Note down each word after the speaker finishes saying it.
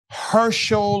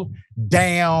Herschel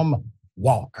damn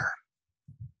Walker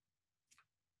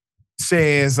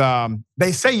says,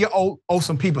 they say you owe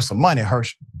some people some money,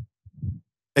 Herschel.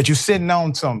 That you're sitting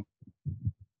on some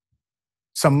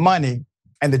money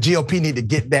and the GOP need to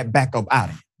get that back up out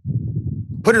of you.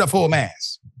 Put it up full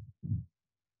mass.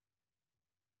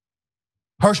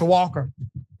 Herschel Walker,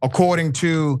 according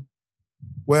to,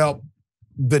 well,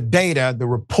 the data, the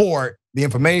report, the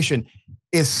information,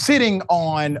 is sitting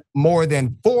on more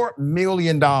than $4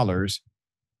 million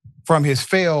from his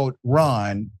failed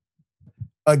run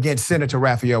against Senator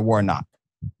Raphael Warnock.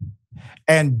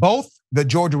 And both the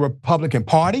Georgia Republican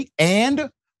Party and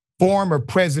former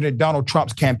President Donald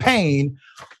Trump's campaign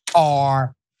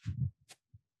are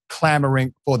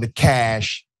clamoring for the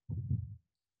cash.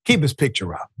 Keep this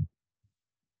picture up.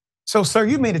 So, sir,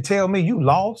 you mean to tell me you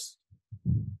lost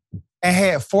and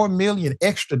had $4 million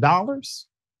extra dollars?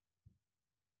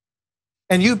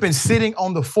 And you've been sitting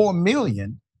on the $4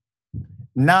 million,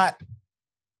 not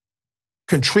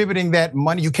contributing that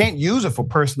money. You can't use it for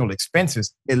personal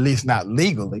expenses, at least not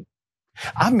legally.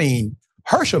 I mean,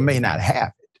 Herschel may not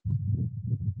have it.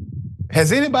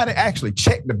 Has anybody actually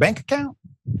checked the bank account?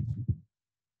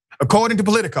 According to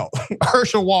Politico,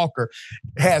 Herschel Walker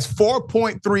has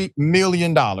 $4.3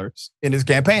 million in his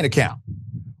campaign account,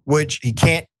 which he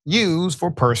can't use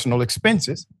for personal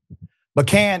expenses, but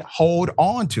can hold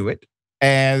on to it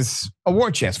as a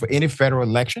war chest for any federal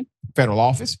election, federal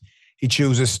office he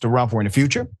chooses to run for in the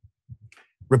future.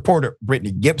 Reporter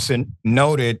Brittany Gibson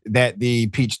noted that the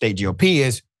Peach State GOP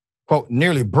is, quote,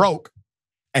 nearly broke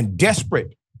and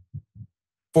desperate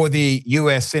for the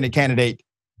U.S. Senate candidate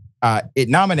it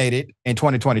nominated in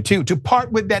 2022 to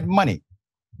part with that money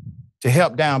to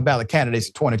help down ballot candidates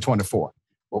in 2024.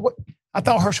 Well, I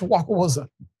thought Herschel Walker was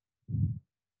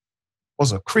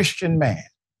a Christian man,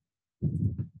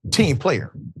 team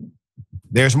player.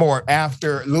 There's more.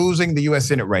 After losing the U.S.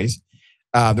 Senate race,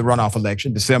 the runoff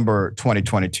election, December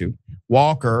 2022,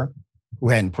 Walker, who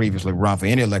hadn't previously run for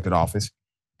any elected office,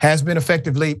 has been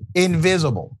effectively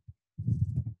invisible.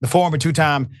 The former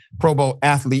two-time Pro Bowl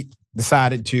athlete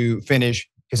decided to finish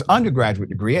his undergraduate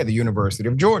degree at the University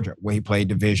of Georgia, where he played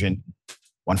Division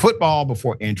I football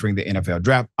before entering the NFL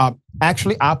draft.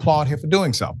 Actually, I applaud him for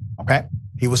doing so, okay?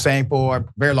 He was saying for a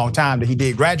very long time that he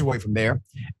did graduate from there,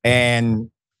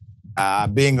 and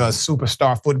being a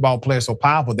superstar football player so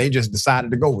powerful, they just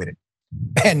decided to go with it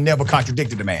and never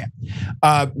contradicted the man.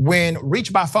 When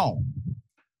reached by phone,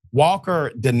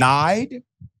 Walker denied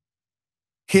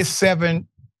his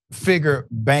 7-figure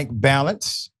bank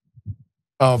balance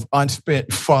of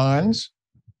unspent funds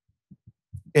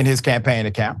in his campaign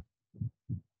account.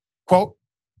 Quote,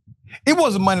 it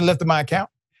wasn't money left in my account.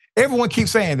 Everyone keeps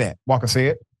saying that, Walker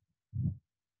said.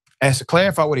 As to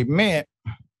clarify what he meant,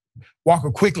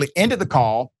 Walker quickly ended the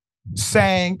call,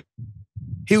 saying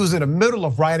he was in the middle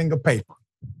of writing a paper.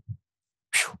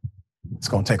 Whew, it's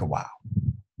gonna take a while.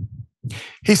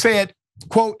 He said,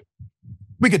 quote,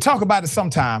 we could talk about it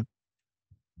sometime,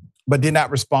 but did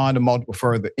not respond to multiple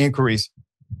further inquiries,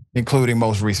 including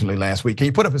most recently last week. Can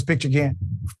you put up his picture again?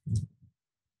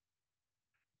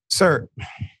 Sir,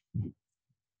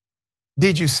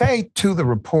 did you say to the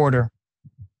reporter,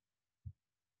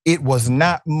 it was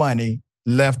not money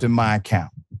left in my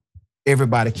account?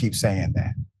 Everybody keeps saying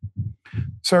that.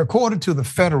 Sir, according to the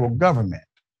federal government,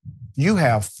 you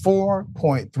have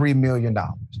 $4.3 million.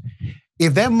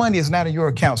 If that money is not in your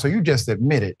account, so you just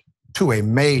admitted to a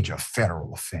major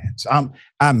federal offense.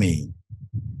 I mean,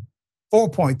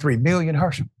 4.3 million,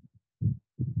 Herschel.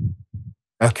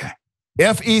 Okay.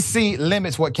 FEC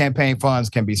limits what campaign funds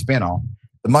can be spent on.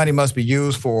 The money must be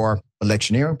used for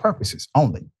electioneering purposes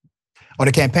only. On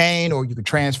a campaign, or you could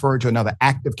transfer it to another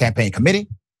active campaign committee,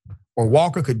 or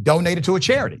Walker could donate it to a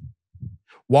charity.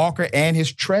 Walker and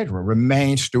his treasurer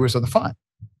remain stewards of the fund,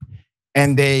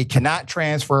 and they cannot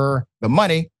transfer the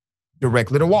money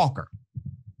directly to Walker.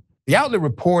 The outlet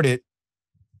reported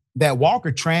that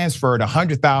Walker transferred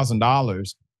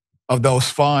 $100,000 of those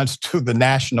funds to the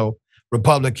National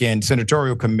Republican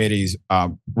Senatorial Committee's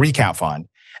recount fund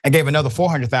and gave another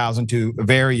 $400,000 to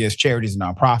various charities and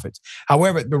nonprofits.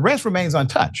 However, the rest remains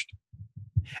untouched.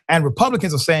 And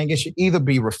Republicans are saying it should either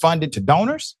be refunded to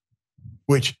donors,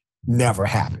 which never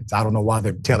happens. I don't know why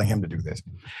they're telling him to do this.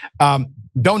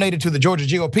 Donated to the Georgia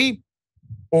GOP,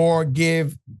 or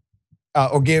give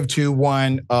to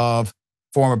one of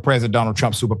former President Donald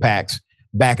Trump's super PACs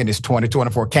back in his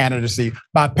 2024 candidacy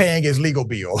by paying his legal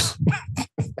bills.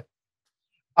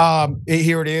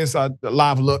 Here it is, a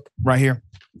live look right here.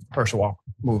 Herschel Walker,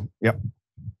 move, yep.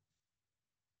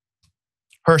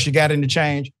 Herschel got in the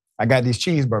change. I got these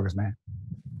cheeseburgers, man.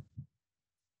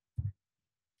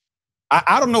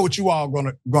 I don't know what you all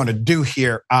gonna do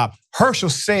here. Herschel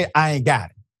said, I ain't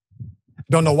got it.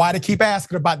 Don't know why they keep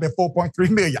asking about that 4.3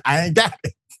 million. I ain't got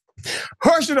it.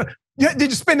 Herschel, did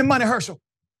you spend the money, Herschel?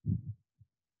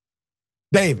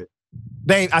 Dave,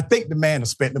 I think the man has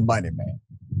spent the money, man.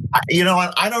 You know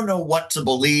what? I don't know what to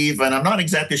believe, and I'm not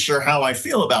exactly sure how I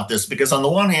feel about this, because on the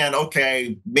one hand,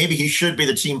 okay, maybe he should be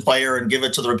the team player and give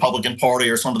it to the Republican Party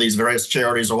or some of these various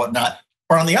charities or whatnot.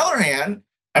 Or on the other hand,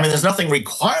 I mean, there's nothing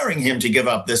requiring him to give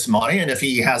up this money. And if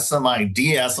he has some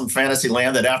idea, some fantasy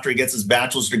land that after he gets his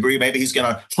bachelor's degree, maybe he's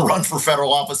going to run for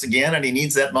federal office again and he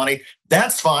needs that money,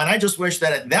 that's fine. I just wish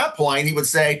that at that point he would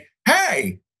say,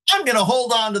 hey, I'm going to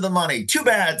hold on to the money. Too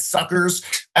bad, suckers.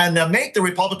 And make the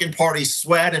Republican Party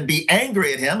sweat and be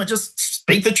angry at him and just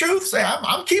speak the truth. Say,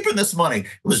 I'm keeping this money. It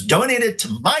was donated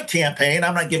to my campaign.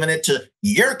 I'm not giving it to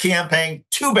your campaign.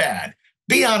 Too bad.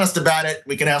 Be honest about it.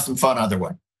 We can have some fun either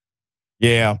way.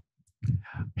 Yeah.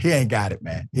 He ain't got it,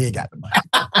 man. He ain't got the money.